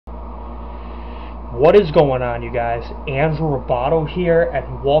What is going on, you guys? Andrew Roboto here,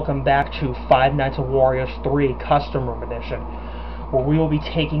 and welcome back to Five Nights at Wario 3 Custom Room Edition, where we will be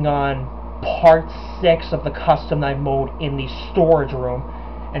taking on Part 6 of the Custom Night mode in the storage room.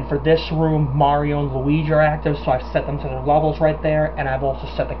 And for this room, Mario and Luigi are active, so I've set them to their levels right there, and I've also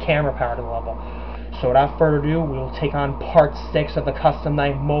set the camera power to the level. So without further ado, we will take on Part 6 of the Custom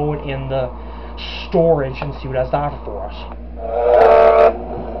Night mode in the storage and see what it has to offer for us.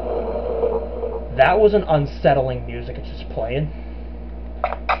 That was an unsettling music it's just playing.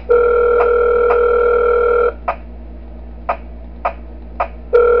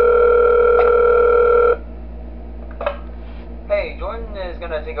 Hey, Jordan is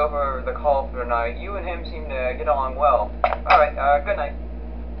gonna take over the call for tonight. You and him seem to get along well. Alright, good night.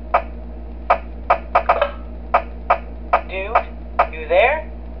 Dude, you there?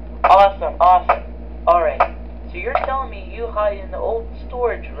 Awesome. Alright, so you're telling me you hide in the old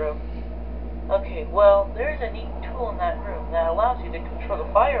storage room. Okay, well, there's a neat tool in that room that allows you to control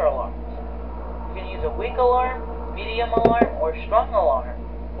the fire alarms. You can use a weak alarm, medium alarm, or strong alarm.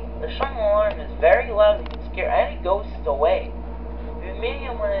 The strong alarm is very loud and can scare any ghosts away. The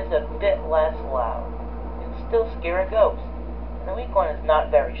medium one is a bit less loud. It can still scare a ghost. And the weak one is not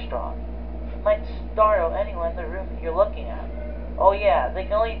very strong. It might startle anyone in the room that you're looking at. Oh yeah, they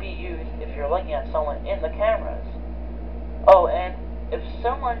can only be used if you're looking at someone in the cameras. Oh, and if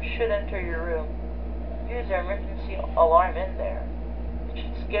someone should enter your room, use their emergency alarm in there. It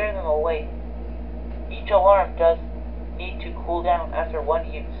should scare them away. Each alarm does need to cool down after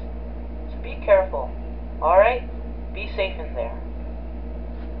one use, so be careful. Alright? Be safe in there.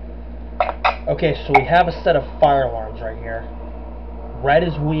 Okay, so we have a set of fire alarms right here. Red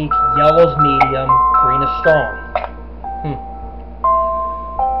is weak, yellow is medium, green is strong.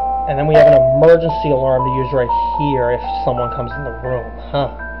 And then we have an emergency alarm to use right here if someone comes in the room.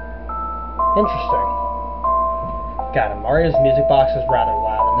 Interesting. God, Mario's music box is rather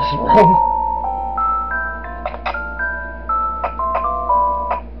loud in this room.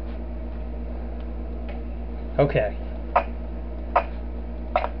 Okay.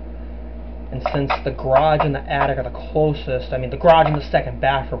 And since the garage and the attic are the closest, I mean the garage and the second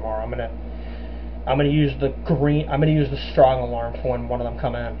bathroom are, I'm gonna use the strong alarm for when one of them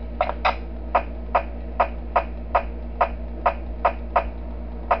come in.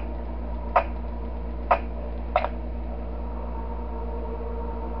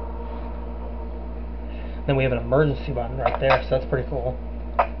 Then we have an emergency button right there, so that's pretty cool.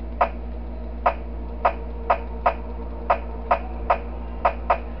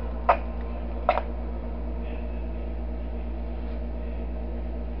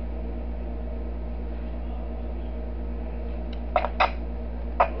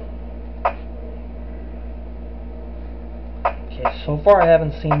 Okay, so far I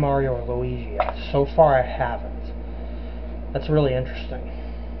haven't seen Mario or Luigi yet. So far I haven't. That's really interesting.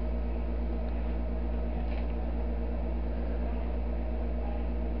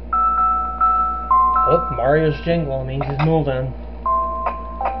 Oh, Mario's jingle means he's moving.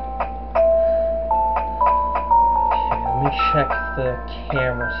 Okay, let me check the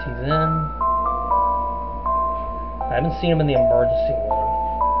cameras he's in. I haven't seen him in the emergency one.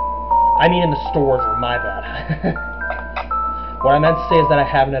 I mean in the storage room, my bad. What I meant to say is that I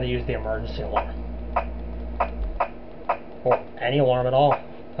haven't had to use the emergency alarm. Or any alarm at all.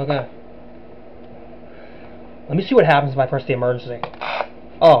 Okay. Let me see what happens if I press the emergency.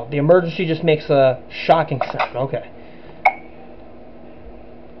 Oh, the emergency just makes a shocking sound. Okay.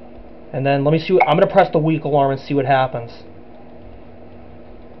 And then let me see. I'm gonna press the weak alarm and see what happens.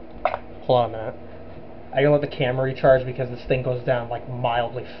 Hold on a minute. I gotta let the camera recharge because this thing goes down like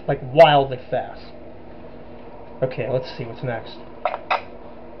wildly fast. Okay, let's see what's next.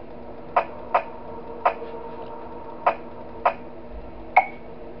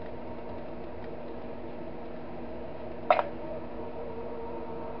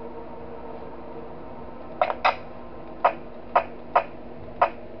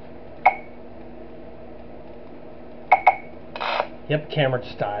 Yep, camera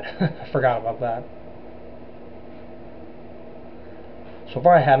just died. I forgot about that. So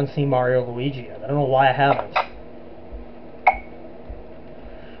far I haven't seen Mario or Luigi yet. I don't know why I haven't.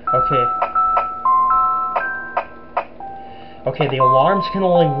 Okay, the alarms can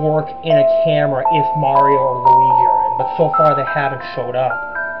only work in a camera if Mario or Luigi are in, but so far they haven't showed up.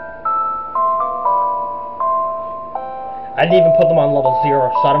 I didn't even put them on level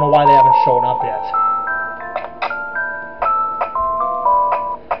 0, so I don't know why they haven't shown up yet.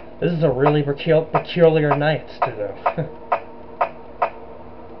 This is a really peculiar night to do.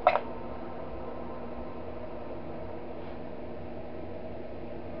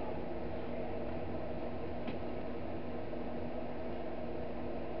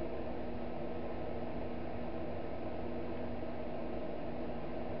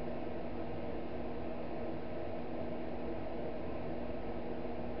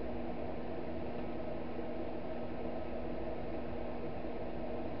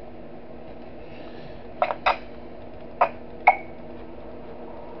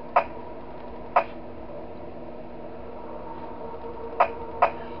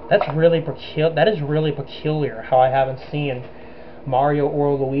 That is really peculiar how I haven't seen Mario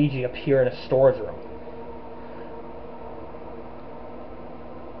or Luigi appear in a storage room.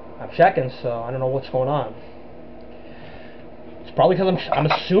 I'm checking, so I don't know what's going on. It's probably because I'm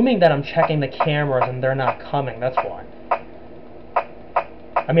assuming that I'm checking the cameras and they're not coming. That's why.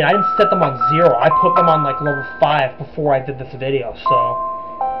 I mean, I didn't set them on 0. I put them on like level 5 before I did this video, so.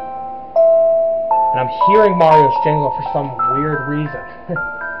 And I'm hearing Mario's jingle for some weird reason.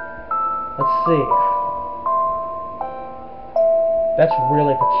 Let's see. That's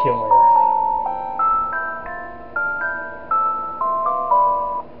really peculiar.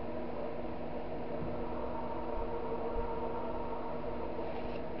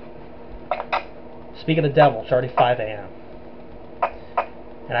 Speak of the devil, it's already 5 a.m.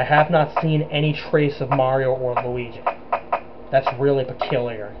 And I have not seen any trace of Mario or Luigi. That's really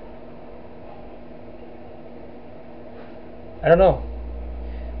peculiar. I don't know.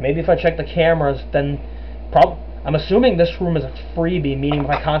 Maybe if I check the cameras, then I'm assuming this room is a freebie, meaning if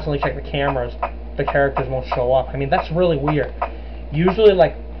I constantly check the cameras, the characters won't show up. I mean, that's really weird. Usually,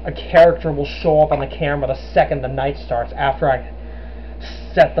 like, a character will show up on the camera the second the night starts, after I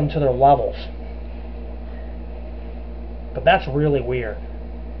set them to their levels. But that's really weird.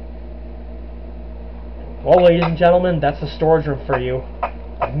 Well, ladies and gentlemen, that's the storage room for you.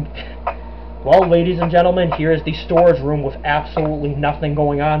 Well, ladies and gentlemen, here is the storage room with absolutely nothing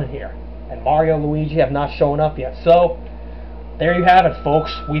going on in here. And Mario and Luigi have not shown up yet. So, there you have it,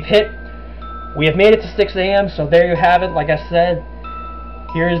 folks. We have made it to 6 a.m., so there you have it. Like I said,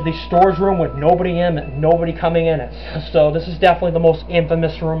 here is the storage room with nobody in it, nobody coming in it. So, this is definitely the most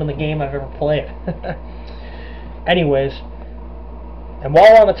infamous room in the game I've ever played. Anyways, and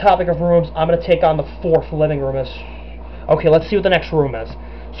while we're on the topic of rooms, I'm going to take on the 4th living room. Okay, let's see what the next room is.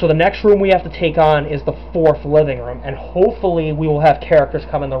 So the next room we have to take on is the 4th living room, and hopefully we will have characters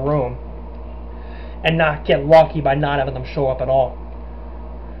come in the room and not get lucky by not having them show up at all.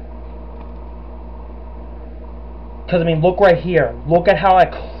 Because, I mean, look right here. Look at how I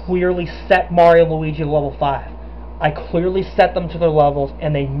clearly set Mario and Luigi level 5. I clearly set them to their levels,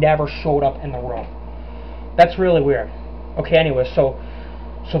 and they never showed up in the room. That's really weird. Okay, anyway, so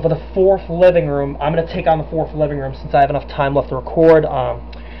for the 4th living room, I'm going to take on the 4th living room since I have enough time left to record.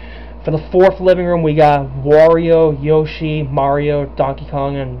 For the 4th living room, we got Wario, Yoshi, Mario, Donkey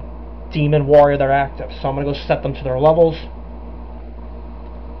Kong, and Demon Wario that are active. So I'm going to go set them to their levels.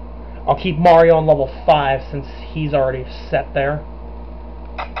 I'll keep Mario on level 5 since he's already set there.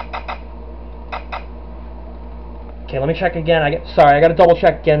 Okay, let me check again. I got to double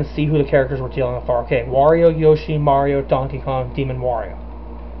check again and see who the characters we're dealing with are. Okay, Wario, Yoshi, Mario, Donkey Kong, Demon Wario.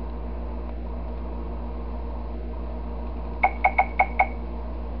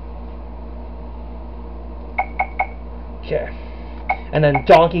 Okay. And then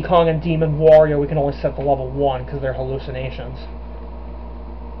Donkey Kong and Demon Wario, we can only set to level 1 because they're hallucinations.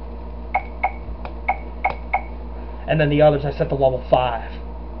 And then the others I set to level 5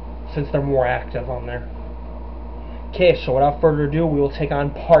 since they're more active on there. Okay, so without further ado, we will take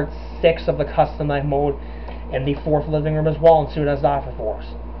on part 6 of the custom night mode in the 4th living room as well and see what it has to offer for us.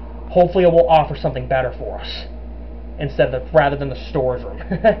 Hopefully it will offer something better for us rather than the storage room.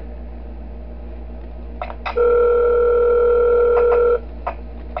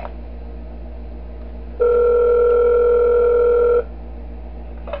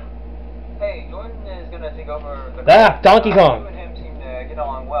 Hey, Jordan is gonna take over the... Donkey Kong! You and him seem to get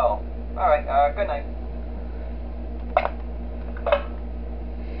along well. Alright, good night.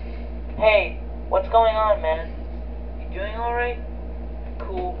 Hey, what's going on, man? You doing alright?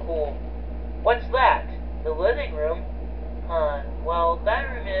 Cool, cool. What's that? The living room? Huh, well, that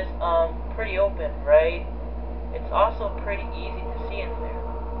room is, pretty open, right? It's also pretty easy to see in there.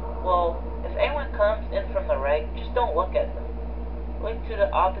 Well, if anyone comes in from the right, just don't look at them. Look to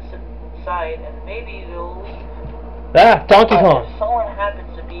the opposite side, and maybe they'll leave. Donkey Kong! If someone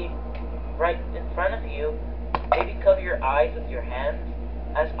happens to be right in front of you, maybe cover your eyes with your hands,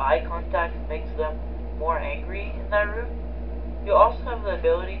 as eye contact makes them more angry in that room. You also have the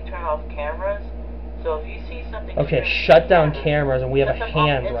ability to turn off cameras, so if you see something... Okay, shut down cameras and we have a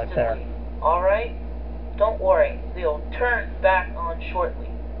hand right there. Alright? Don't worry, they'll turn back on shortly.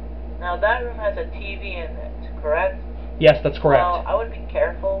 Now that room has a TV in it, correct? Yes, that's correct. Well, I would be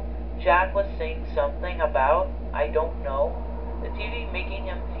careful. Jack was saying something about, I don't know, the TV making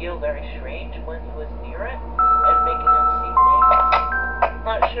him feel very strange when he was near it, and making him see things.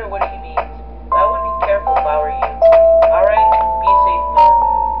 Not sure what he means, but I would be careful if I were you. Alright, be safe, man.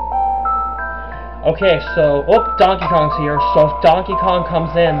 Okay, so, Donkey Kong's here. So if Donkey Kong comes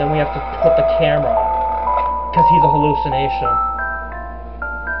in, then we have to put the camera on, because he's a hallucination.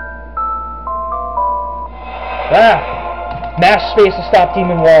 Ah! Mash space to stop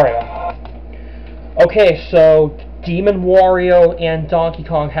Demon Wario. Okay, so Demon Wario and Donkey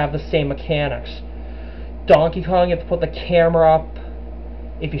Kong have the same mechanics. Donkey Kong, you have to put the camera up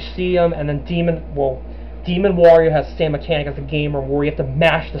if you see him, and then Demon Wario has the same mechanic as the gamer, where you have to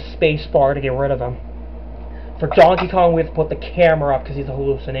mash the space bar to get rid of him. For Donkey Kong, we have to put the camera up because he's a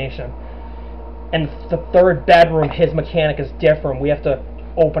hallucination. And the third bedroom, his mechanic is different. We have to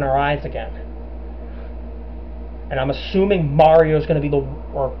open our eyes again. And I'm assuming Mario's going to be the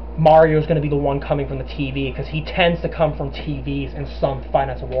one coming from the TV, because he tends to come from TVs in some Five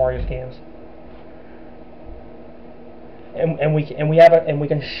Nights at Wario's games. And we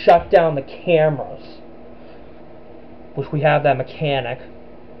can shut down the cameras, which we have that mechanic.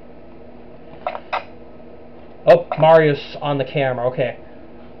 Oh, Mario's on the camera. Okay.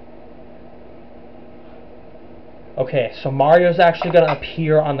 Okay, so Mario's actually going to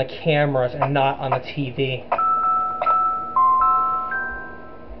appear on the cameras and not on the TV.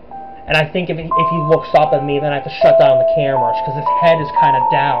 And I think if he looks up at me, then I have to shut down the cameras, because his head is kind of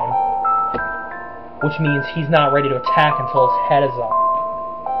down, which means he's not ready to attack until his head is up.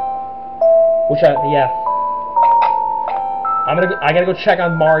 Yeah. I gotta go check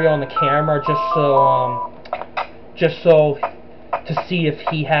on Mario on the camera just so to see if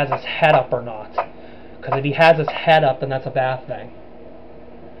he has his head up or not. Because if he has his head up, then that's a bad thing.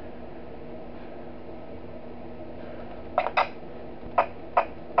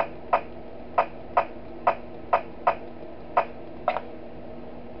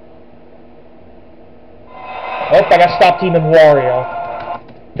 Oh, I gotta stop Demon Wario.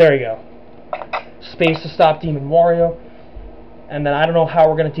 There you go. Space to stop Demon Wario. And then I don't know how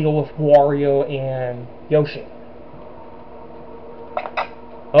we're gonna deal with Wario and Yoshi.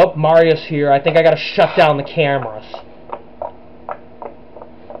 Oh, Mario's here. I think I gotta shut down the cameras.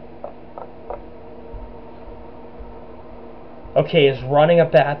 Okay, is running a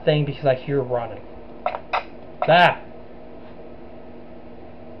bad thing because I hear running? Ah!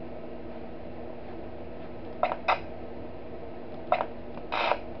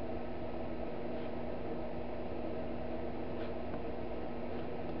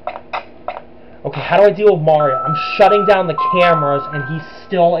 Okay, how do I deal with Mario? I'm shutting down the cameras and he's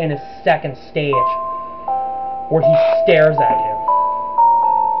still in his second stage, where he stares at you.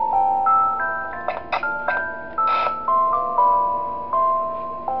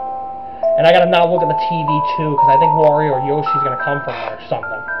 And I gotta not look at the TV too, because I think Wario or Yoshi's gonna come from there or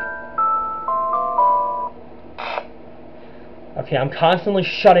something. Okay, I'm constantly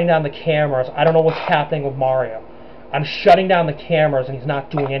shutting down the cameras. I don't know what's happening with Mario. I'm shutting down the cameras and he's not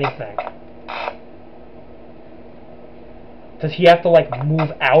doing anything. Does he have to, like,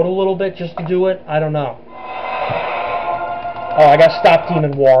 move out a little bit just to do it? I don't know. Oh, I gotta stop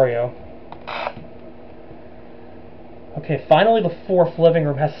Demon Wario. Okay, finally the fourth living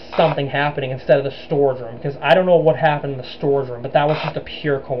room has something happening instead of the storage room, because I don't know what happened in the storage room, but that was just a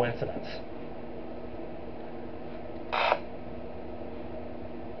pure coincidence.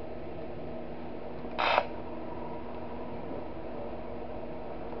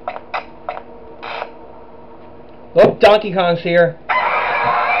 Oh, Donkey Kong's here.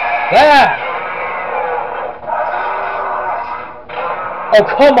 Ah! Oh,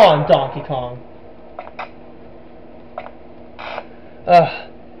 come on, Donkey Kong.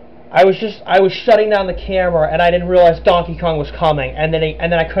 I was shutting down the camera and I didn't realize Donkey Kong was coming, and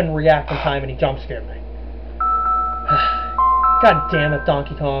then I couldn't react in time and he jump scared me. God damn it,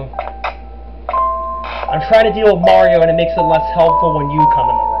 Donkey Kong. I'm trying to deal with Mario and it makes it less helpful when you come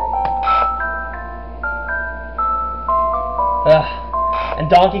in the room. And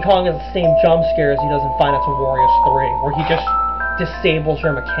Donkey Kong has the same jump scare as he does in Five Nights at Wario's 3, where he just disables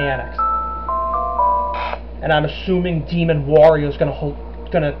your mechanics. And I'm assuming Demon Wario is gonna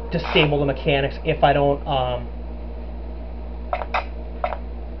disable the mechanics if I don't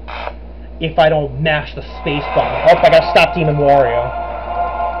mash the space button. Oh, I gotta stop Demon Wario.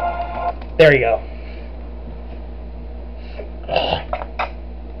 There you go.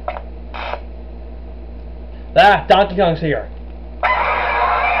 Ah, Donkey Kong's here.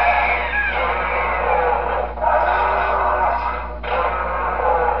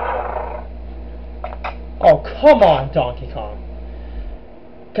 Oh, come on, Donkey Kong.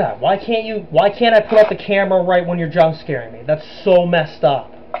 God, why can't I put up the camera right when you're jump scaring me? That's so messed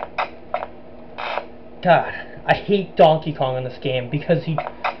up. God, I hate Donkey Kong in this game because he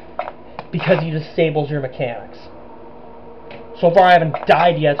disables your mechanics. So far I haven't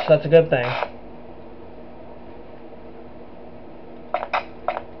died yet, so that's a good thing.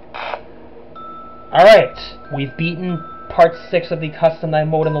 Alright, we've beaten part 6 of the custom night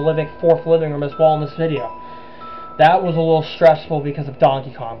mode in the fourth living room as well in this video. That was a little stressful because of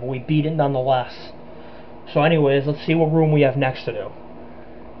Donkey Kong, but we beat it nonetheless. So anyways, let's see what room we have next to do.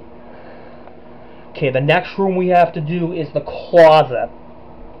 Okay, the next room we have to do is the closet.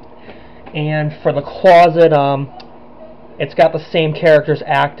 And for the closet, it's got the same characters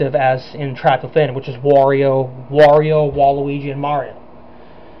active as in Trapped Within, which is Wario, Waluigi, and Mario.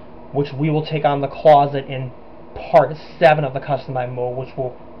 Which we will take on the closet in part 7 of the customized mode, which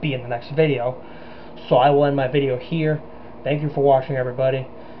will be in the next video. So I will end my video here. Thank you for watching, everybody.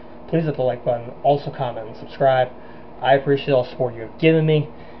 Please hit the like button, also comment and subscribe. I appreciate all the support you have given me.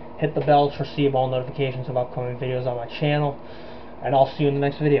 Hit the bell to receive all notifications of upcoming videos on my channel. And I'll see you in the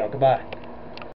next video. Goodbye.